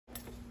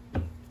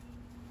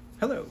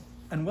Hello,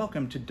 and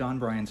welcome to Don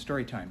Brian's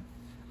Storytime.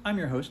 I'm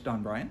your host,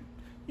 Don Brian.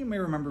 You may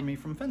remember me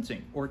from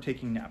fencing or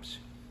taking naps.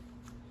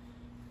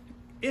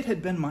 It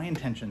had been my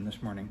intention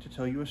this morning to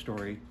tell you a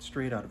story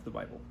straight out of the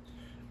Bible.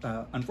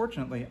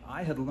 Unfortunately,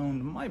 I had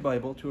loaned my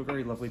Bible to a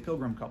very lovely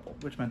pilgrim couple,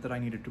 which meant that I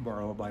needed to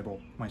borrow a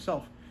Bible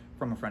myself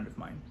from a friend of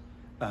mine.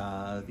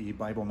 The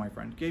Bible my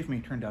friend gave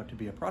me turned out to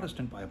be a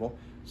Protestant Bible,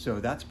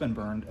 so that's been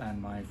burned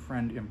and my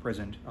friend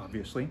imprisoned,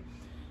 obviously.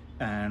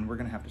 And we're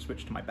going to have to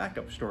switch to my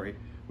backup story,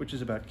 which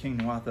is about King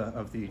Tuatha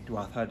of the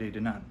Tuatha de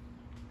Danann.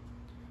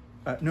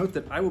 Note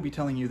that I will be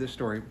telling you this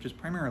story, which is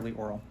primarily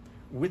oral,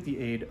 with the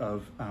aid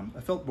of a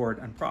felt board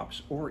and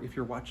props, or if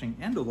you're watching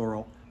and a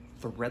oral,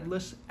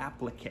 threadless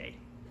applique.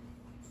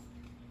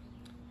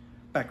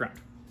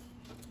 Background.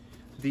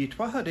 The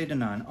Tuatha de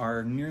Danann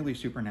are nearly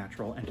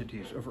supernatural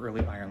entities of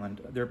early Ireland.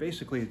 They're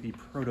basically the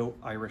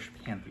proto-Irish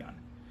pantheon.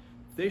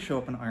 They show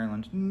up in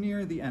Ireland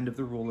near the end of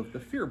the rule of the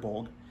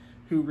Firbolg,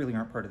 who really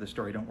aren't part of the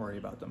story, don't worry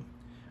about them.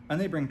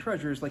 And they bring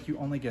treasures like you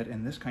only get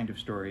in this kind of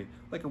story,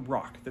 like a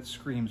rock that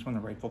screams when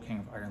the rightful king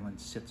of Ireland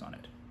sits on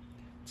it.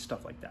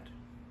 Stuff like that.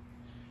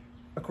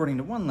 According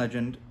to one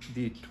legend,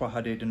 the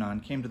Tuatha de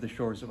Danann came to the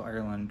shores of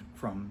Ireland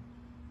from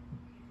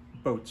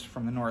boats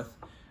from the north,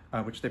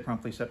 which they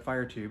promptly set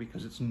fire to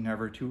because it's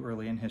never too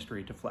early in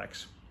history to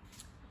flex.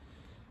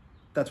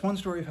 That's one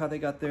story of how they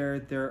got there.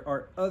 There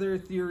are other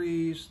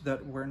theories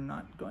that we're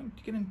not going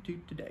to get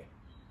into today.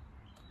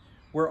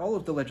 Where all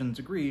of the legends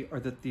agree are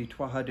that the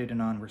Tuatha de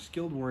Danann were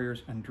skilled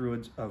warriors and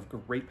druids of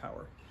great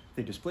power.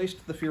 They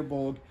displaced the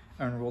Firbolg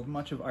and ruled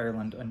much of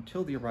Ireland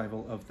until the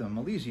arrival of the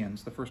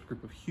Milesians, the first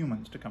group of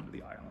humans to come to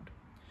the island.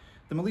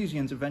 The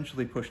Milesians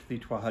eventually pushed the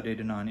Tuatha de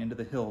Danann into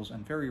the hills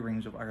and fairy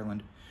rings of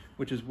Ireland,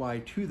 which is why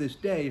to this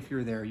day, if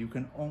you're there, you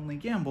can only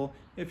gamble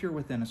if you're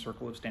within a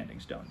circle of standing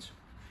stones.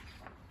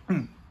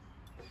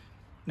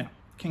 Now,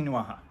 King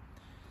Tuatha.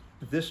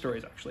 This story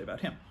is actually about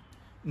him.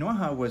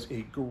 Tuatha was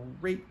a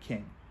great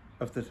king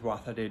of the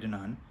Tuatha de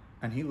Danann,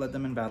 and he led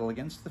them in battle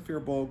against the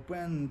Firbolg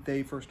when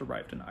they first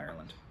arrived in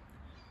Ireland.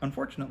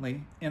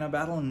 Unfortunately, in a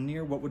battle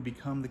near what would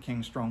become the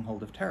king's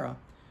stronghold of Tara,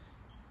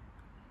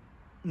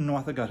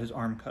 Tuatha got his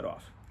arm cut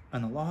off,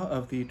 and the law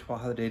of the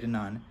Tuatha de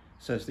Danann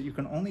says that you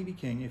can only be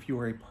king if you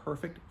are a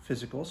perfect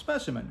physical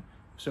specimen.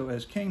 So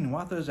as King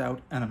Tuatha is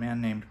out and a man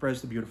named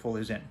Brez the Beautiful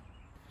is in.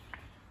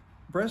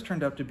 Brez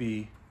turned out to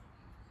be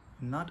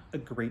not a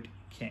great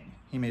king.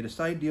 He made a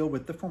side deal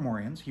with the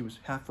Fomorians. He was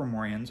half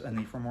Fomorians, and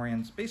the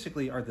Fomorians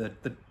basically are the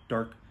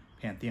dark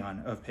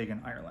pantheon of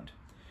pagan Ireland.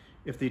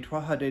 If the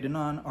Tuatha de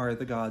Danann are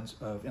the gods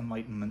of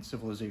enlightenment,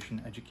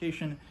 civilization,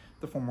 education,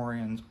 the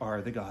Fomorians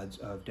are the gods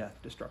of death,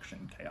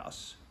 destruction,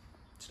 chaos,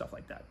 stuff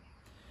like that.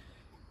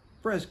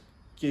 Brez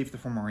gave the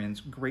Fomorians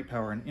great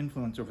power and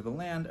influence over the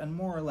land and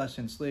more or less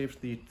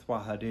enslaved the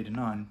Tuatha de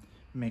Danann,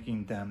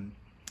 making them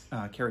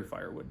carry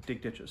firewood,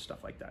 dig ditches,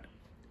 stuff like that.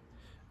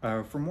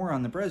 For more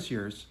on the Brez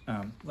years,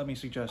 let me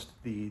suggest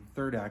the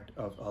third act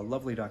of a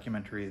lovely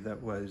documentary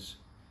that was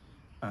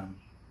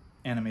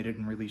animated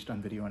and released on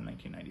video in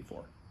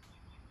 1994.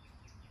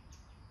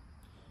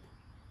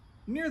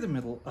 Near the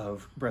middle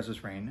of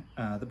Brez's reign,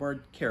 the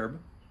bard Cairb,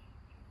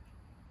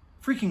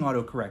 freaking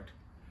autocorrect.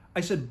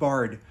 I said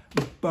bard.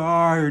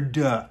 Bard.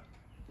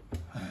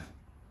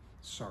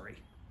 Sorry.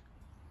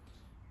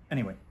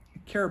 Anyway,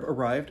 Cairb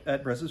arrived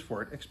at Brez's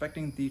fort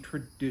expecting the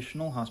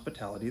traditional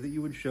hospitality that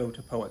you would show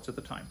to poets at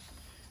the time.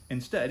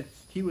 Instead,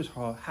 he was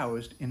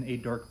housed in a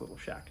dark little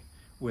shack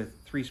with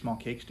 3 small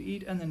cakes to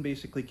eat and then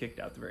basically kicked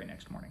out the very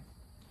next morning.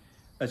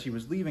 As he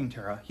was leaving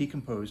Tara, he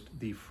composed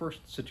the first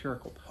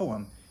satirical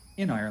poem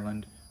in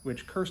Ireland,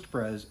 which cursed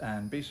Brez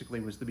and basically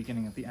was the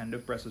beginning of the end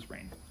of Brez's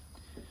reign.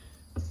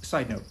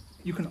 Side note,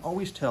 you can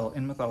always tell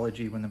in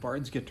mythology when the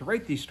bards get to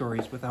write these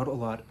stories without a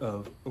lot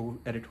of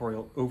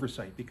editorial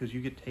oversight, because you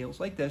get tales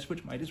like this,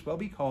 which might as well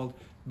be called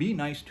 "Be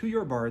Nice to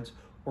Your Bards,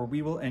 or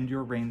We Will End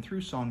Your Reign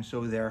Through Song,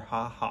 So There,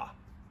 Ha Ha."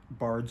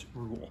 Bards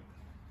rule.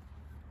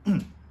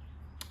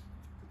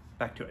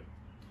 Back to it.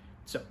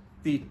 So,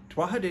 the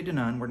Tuatha de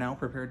Danann were now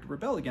prepared to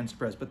rebel against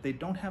Brez, but they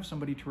don't have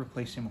somebody to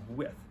replace him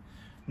with.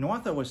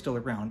 Tuatha was still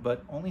around,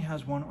 but only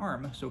has 1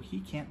 arm, so he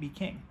can't be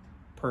king.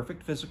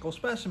 Perfect physical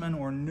specimen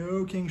or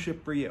no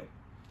kingship for you.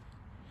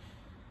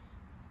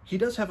 He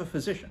does have a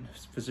physician.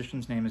 His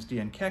physician's name is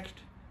Dian Cecht.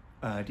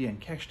 Dian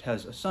Cecht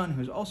has a son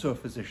who's also a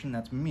physician,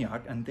 that's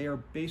Miach, and they are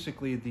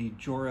basically the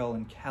Jor-El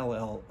and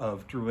Kal-El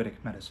of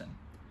druidic medicine.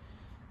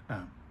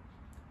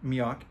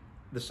 Miach,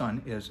 the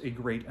son, is a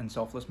great and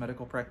selfless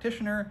medical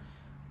practitioner,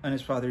 and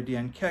his father,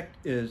 Dian Cecht,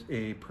 is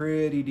a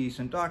pretty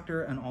decent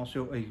doctor and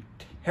also a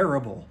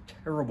terrible,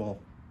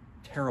 terrible,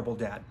 terrible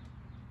dad.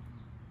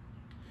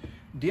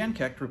 Dian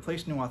Cecht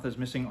replaced Tuatha's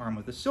missing arm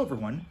with a silver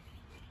one.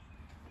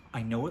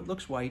 I know it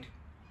looks white.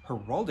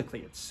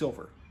 Heraldically, it's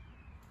silver.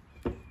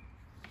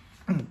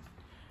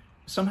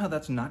 Somehow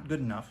that's not good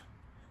enough,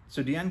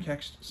 so Dian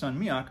Cecht's son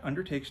Miach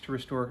undertakes to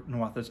restore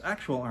Tuatha's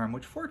actual arm,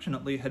 which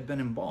fortunately had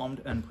been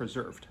embalmed and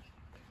preserved.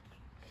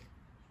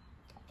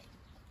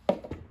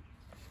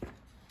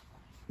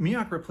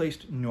 Miach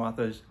replaced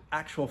Nuatha's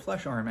actual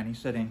flesh arm, and he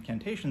said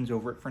incantations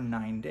over it for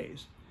 9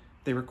 days.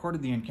 They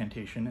recorded the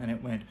incantation, and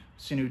it went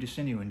sinew to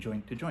sinew and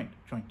joint to joint,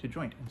 joint to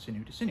joint, and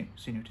sinew to sinew,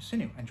 sinew to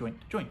sinew, and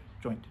joint to joint,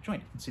 joint to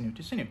joint, and sinew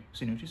to sinew,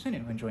 sinew to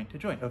sinew, and joint to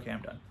joint. Okay,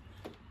 I'm done.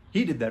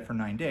 He did that for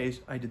 9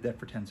 days. I did that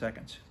for 10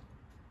 seconds.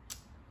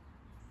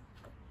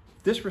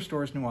 This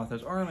restores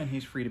Nuatha's arm, and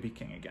he's free to be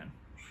king again.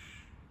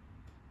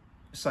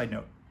 Side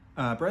note,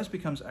 Brez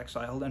becomes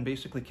exiled and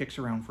basically kicks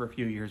around for a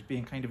few years,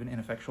 being kind of an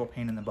ineffectual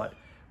pain in the butt.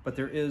 But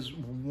there is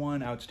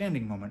one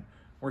outstanding moment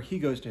where he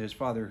goes to his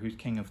father, who's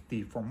king of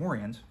the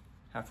Fomorians,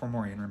 half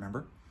Fomorian,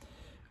 remember,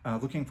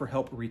 looking for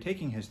help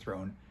retaking his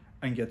throne,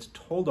 and gets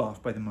told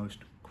off by the most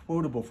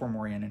quotable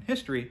Fomorian in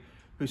history,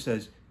 who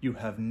says, "You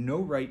have no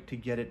right to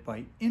get it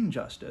by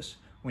injustice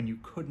when you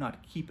could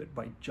not keep it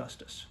by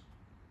justice."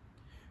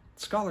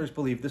 Scholars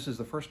believe this is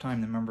the first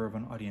time the member of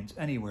an audience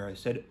anywhere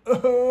has said,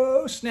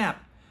 "Oh,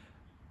 snap!"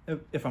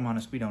 If I'm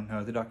honest, we don't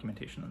know. The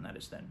documentation on that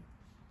is thin.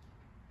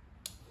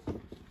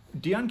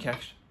 Dian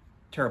Kesh,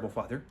 terrible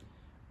father,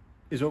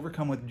 is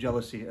overcome with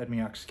jealousy at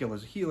Miach's skill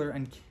as a healer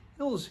and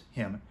kills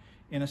him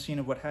in a scene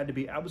of what had to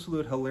be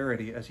absolute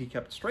hilarity as he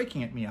kept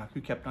striking at Miach,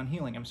 who kept on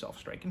healing himself.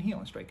 Strike and heal,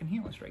 and strike and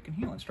heal, and strike and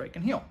heal, and strike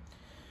and heal.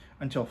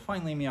 Until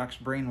finally Miach's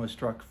brain was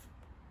struck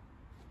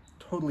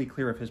totally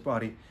clear of his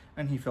body,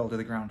 and he fell to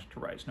the ground to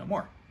rise no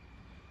more.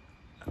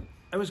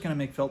 I was going to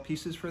make felt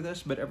pieces for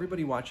this, but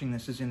everybody watching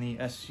this is in the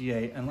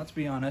SCA, and let's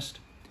be honest,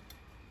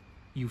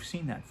 you've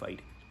seen that fight,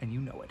 and you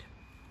know it.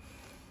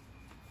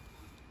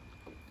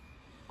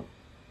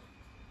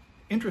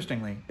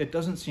 Interestingly, it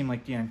doesn't seem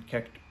like Dian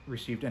Kesh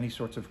received any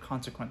sorts of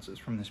consequences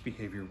from this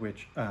behavior,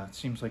 which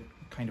seems like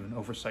kind of an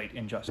oversight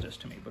injustice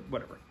to me, but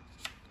whatever.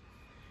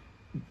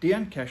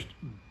 Dian Kesh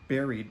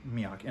buried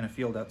Miach in a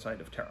field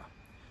outside of Tara.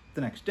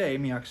 The next day,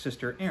 Miach's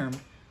sister Erm,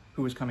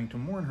 who was coming to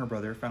mourn her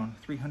brother, found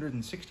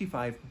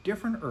 365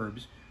 different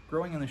herbs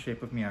growing in the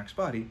shape of Miach's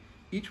body,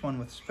 each one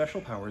with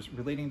special powers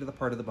relating to the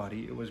part of the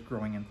body it was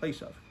growing in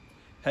place of.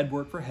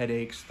 Headwort for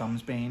headaches,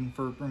 thumbsbane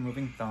for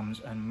removing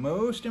thumbs, and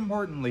most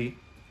importantly,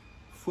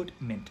 foot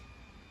mint.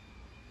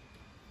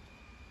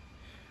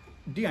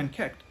 Dian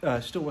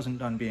Kesh still wasn't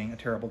done being a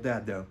terrible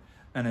dad, though,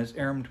 and as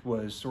Erm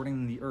was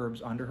sorting the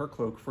herbs onto her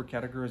cloak for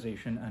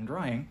categorization and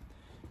drying,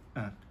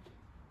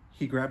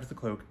 he grabbed the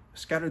cloak,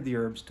 scattered the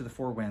herbs to the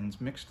four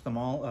winds, mixed them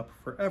all up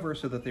forever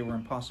so that they were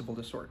impossible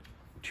to sort.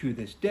 To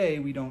this day,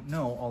 we don't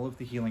know all of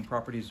the healing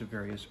properties of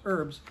various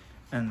herbs,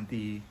 and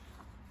the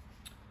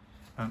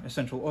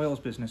essential oils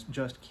business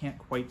just can't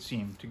quite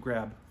seem to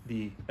grab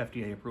the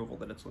FDA approval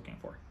that it's looking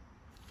for.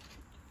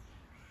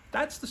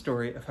 That's the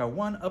story of how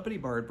one uppity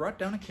bard brought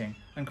down a king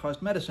and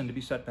caused medicine to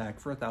be set back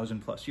for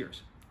 1,000+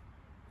 years.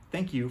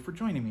 Thank you for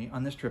joining me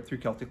on this trip through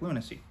Celtic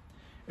lunacy.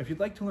 If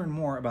you'd like to learn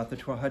more about the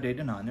Tuatha De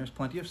Danann, there's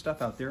plenty of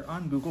stuff out there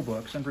on Google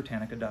Books and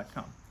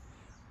Britannica.com.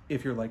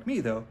 If you're like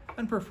me, though,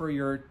 and prefer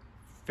your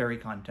fairy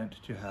content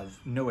to have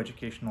no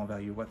educational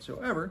value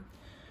whatsoever,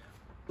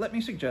 let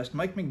me suggest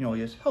Mike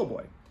Mignolia's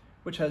Hellboy,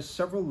 which has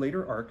several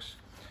later arcs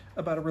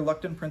about a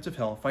reluctant prince of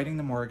hell fighting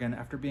the Morrigan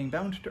after being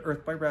bound to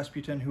Earth by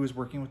Rasputin, who was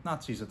working with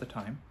Nazis at the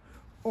time,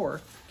 or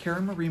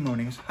Karen Marie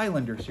Moning's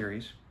Highlander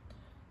series,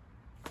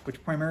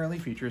 which primarily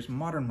features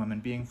modern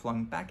women being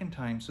flung back in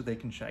time so they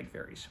can shag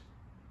fairies.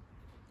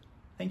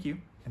 Thank you,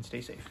 and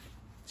stay safe.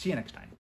 See you next time.